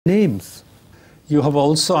names. You have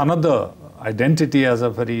also another identity as a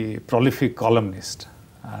very prolific columnist.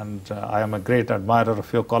 And I am a great admirer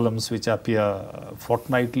of your columns, which appear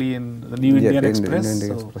fortnightly in the New Indian Express.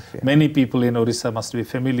 Many people in Orissa must be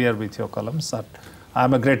familiar with your columns. I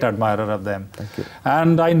am a great admirer of them. Thank you.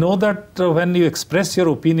 And I know that when you express your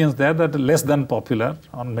opinions there, that are less than popular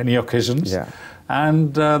on many occasions. Yeah.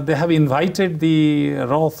 And they have invited the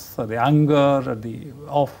wrath, the anger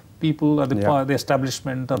of people, or the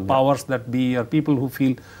establishment, or powers that be, or people who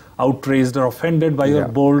feel outraged or offended by your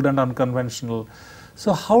bold and unconventional.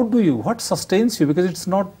 So what sustains you? Because it's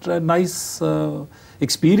not a nice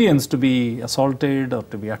experience to be assaulted or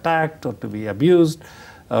to be attacked or to be abused,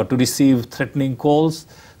 to receive threatening calls.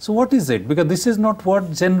 So what is it? Because this is not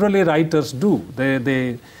what generally writers do.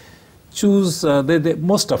 They choose,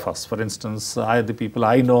 most of us, for instance, the people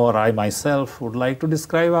I know or I myself would like to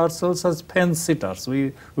describe ourselves as fence sitters.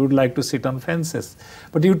 We would like to sit on fences.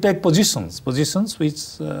 But you take positions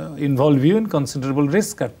which involve you in considerable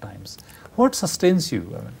risk at times. What sustains you?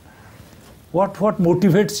 I mean, what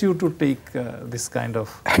motivates you to take this kind of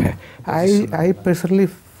I personally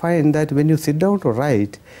find that when you sit down to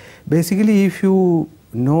write, basically if you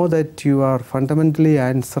know that you are fundamentally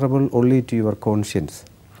answerable only to your conscience,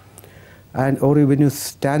 or when you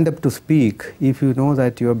stand up to speak, if you know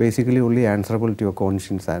that you are basically only answerable to your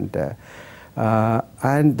conscience, and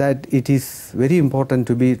that it is very important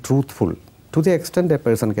to be truthful. To the extent a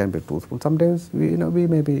person can be truthful. Sometimes we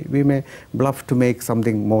may bluff to make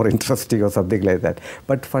something more interesting or something like that.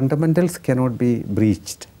 But fundamentals cannot be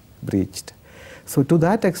breached. So to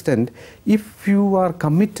that extent, if you are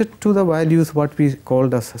committed to the values what we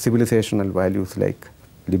called as civilizational values, like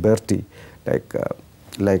liberty, like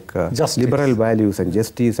liberal values and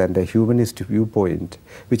justice and a humanist viewpoint,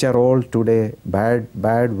 which are all today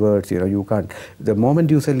bad words. You can't. The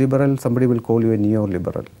moment you say liberal, somebody will call you a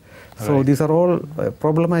neoliberal. So these are all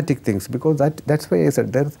problematic things, because that's why I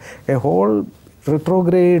said there's a whole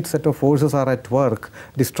retrograde set of forces are at work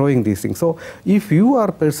destroying these things. So if you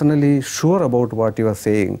are personally sure about what you are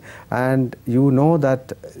saying and you know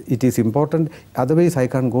that it is important, otherwise I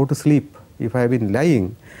can't go to sleep. If I have been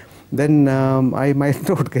lying, then I might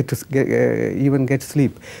not even get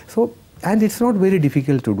sleep. So, and it's not very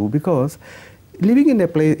difficult to do, because living in a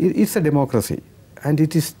place, it's a democracy, and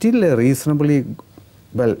it is still a reasonably,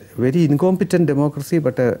 very incompetent democracy,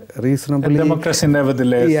 but a reasonably... A democracy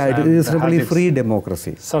nevertheless. Yeah, it is reasonably free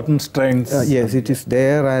democracy. Certain strengths. Yes, it is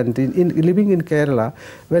there. And in living in Kerala,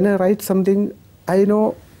 when I write something, I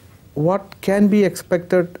know what can be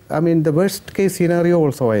expected. I mean, the worst case scenario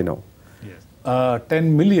also I know. Yes.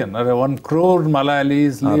 10 million or 1 crore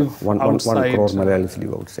Malayalis live outside. 1 crore Malayalis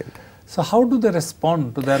live outside. So how do they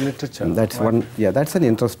respond to their literature? That's that's an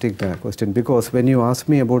interesting question, because when you ask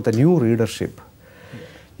me about the new readership,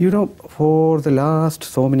 for the last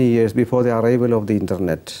so many years before the arrival of the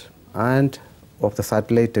internet and of the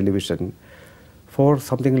satellite television, for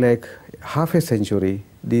something like half a century,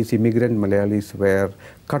 these immigrant Malayalis were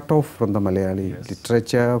cut off from the Malayali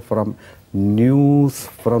literature, from news,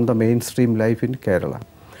 from the mainstream life in Kerala.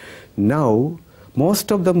 Now, most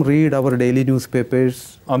of them read our daily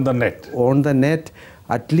newspapers on the net.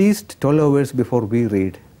 At least 12 hours before we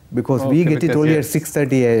read. Because we get it only at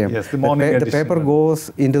 6:30 a.m. Yes, the morning the paper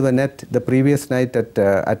goes into the net the previous night at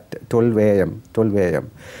 12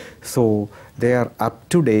 a.m. So they are up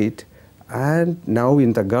to date. And now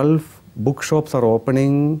in the Gulf, bookshops are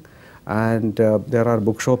opening, and there are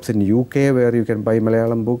bookshops in UK where you can buy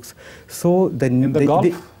Malayalam books. So in the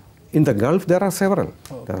Gulf? In the Gulf, there are several.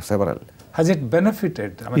 There are several. Has it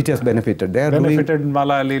benefited? I mean, it has benefited. They are benefited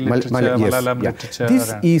Malayali literature, Malayalam literature.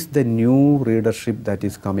 This is the new readership that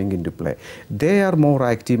is coming into play. They are more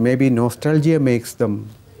active. Maybe nostalgia makes them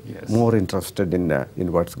more interested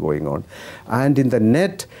in what's going on. And in the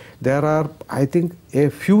net, there are, I think, a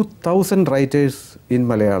few thousand writers in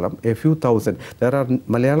Malayalam, a few thousand. There are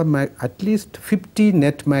at least 50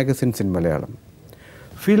 net magazines in Malayalam,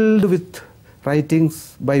 filled with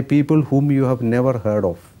writings by people whom you have never heard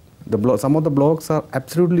of. Some of the blogs are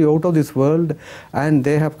absolutely out of this world, and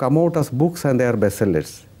they have come out as books and they are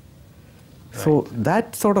bestsellers. Right. So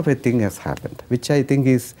that sort of a thing has happened, which I think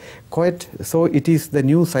is quite, so it is the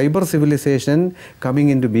new cyber civilization coming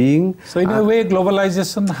into being. So in a way,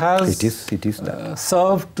 globalization has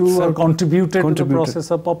served to or contributed to the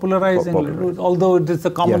process of popularizing. Although it is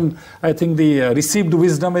a common, I think the received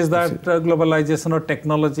wisdom is that globalization or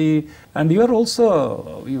technology, and you are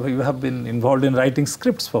also, you have been involved in writing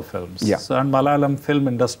scripts for films. Yeah. So, and Malayalam film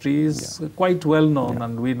industry is quite well known,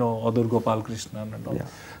 and we know Adur Gopal Krishnan and all.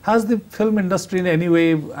 Has the film industry in any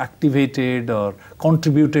way activated or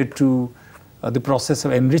contributed to the process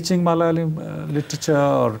of enriching Malayalam literature,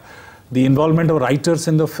 or the involvement of writers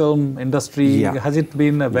in the film industry? Has it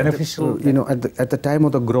been beneficial? At the time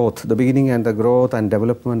of the growth, the beginning and the growth and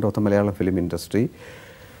development of the Malayalam film industry,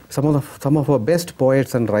 some of our best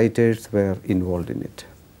poets and writers were involved in it.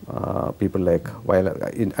 People like,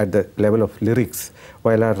 at the level of lyrics,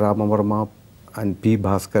 Vailar Ramavarma and P.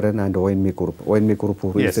 Bhaskaran and O.N.V. Kurupu. O.N.V.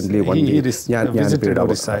 Kurupu recently he visited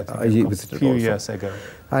Odisha a few years ago.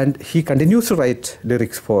 And he continues to write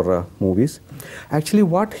lyrics for movies. Actually,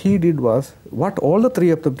 what all the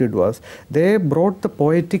three of them did was, they brought the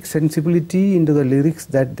poetic sensibility into the lyrics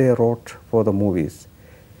that they wrote for the movies.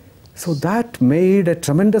 So that made a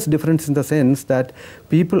tremendous difference in the sense that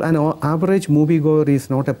an average moviegoer is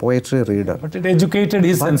not a poetry reader. But it educated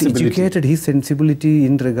his sensibility. It educated his sensibility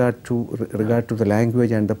in regard to the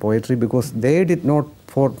language and the poetry, because they did not,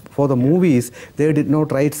 for the movies, they did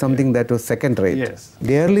not write something that was second rate. Yes.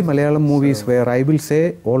 The early Malayalam movies were, I will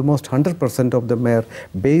say, almost 100% of them were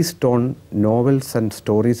based on novels and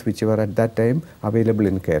stories which were at that time available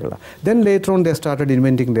in Kerala. Then later on they started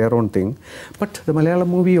inventing their own thing. But the Malayalam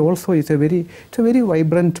movie also is a very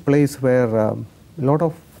vibrant place where a lot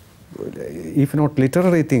of, if not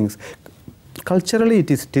literary things, culturally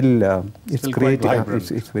it is still it's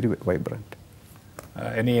creative. It's very vibrant.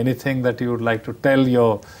 Anything that you would like to tell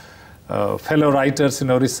your fellow writers in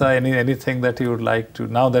Orissa? Anything that you would like to,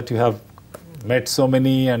 now that you have met so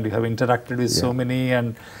many and you have interacted with so many,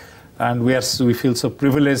 and we feel so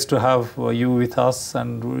privileged to have you with us,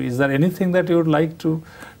 and is there anything that you would like to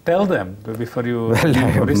tell them before you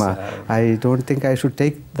leave Orissa? I don't think I should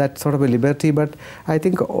take that sort of a liberty, but I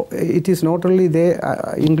think it is not only they,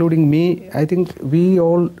 including me, I think we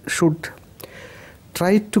all should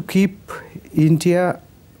try to keep India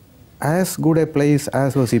as good a place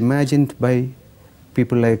as was imagined by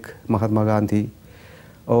people like Mahatma Gandhi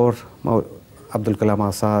or Abdul Kalam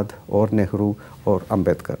Azad or Nehru or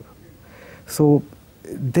Ambedkar. So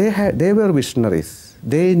they were visionaries.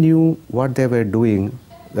 They knew what they were doing,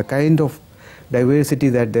 the kind of diversity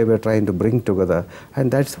that they were trying to bring together,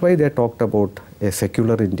 and that's why they talked about a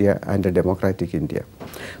secular India and a democratic India.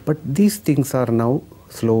 But these things are now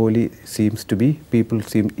slowly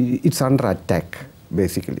it's under attack,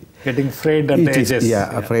 basically. Getting frayed at the edges.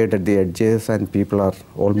 Afraid at the edges, and people are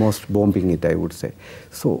almost bombing it, I would say.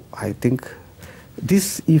 So I think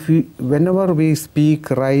whenever we speak,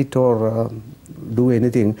 write or do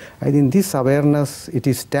anything, I think this awareness, it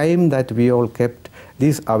is time that we all kept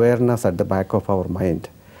this awareness at the back of our mind.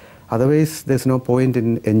 Otherwise, there's no point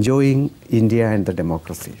in enjoying India and the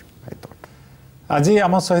democracy, I thought. Aji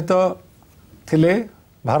ଆମ ସହିତ ଥିଲେ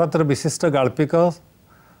ଭାରତର ବିଶିଷ୍ଟ ଗାଳ୍ପିକ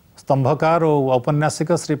ସ୍ତମ୍ଭକାର ଓ ଔପନ୍ୟାସିକ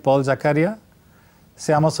ଶ୍ରୀ ପଲ୍ ଜାକାରିଆ। ସେ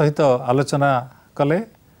ଆମ ସହିତ ଆଲୋଚନା କଲେ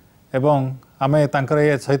ଏବଂ ଆମେ ତାଙ୍କର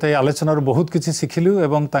ସହିତ ଏ ଆଲୋଚନାରୁ ବହୁତ କିଛି ଶିଖିଲୁ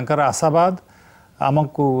ଏବଂ ତାଙ୍କର ଆଶାବାଦ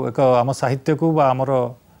ଆମକୁ ଆମ ସାହିତ୍ୟକୁ ବା ଆମର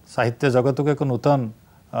ସାହିତ୍ୟ ଜଗତକୁ ଏକ ନୂତନ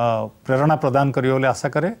ପ୍ରେରଣା ପ୍ରଦାନ କରିବ ବୋଲି ଆଶା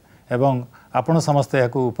କରେ ଏବଂ ଆପଣ ସମସ୍ତେ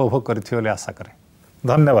ଏହାକୁ ଉପଭୋଗ କରିଥିବେ ବୋଲି ଆଶା କରେ।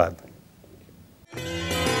 ଧନ୍ୟବାଦ।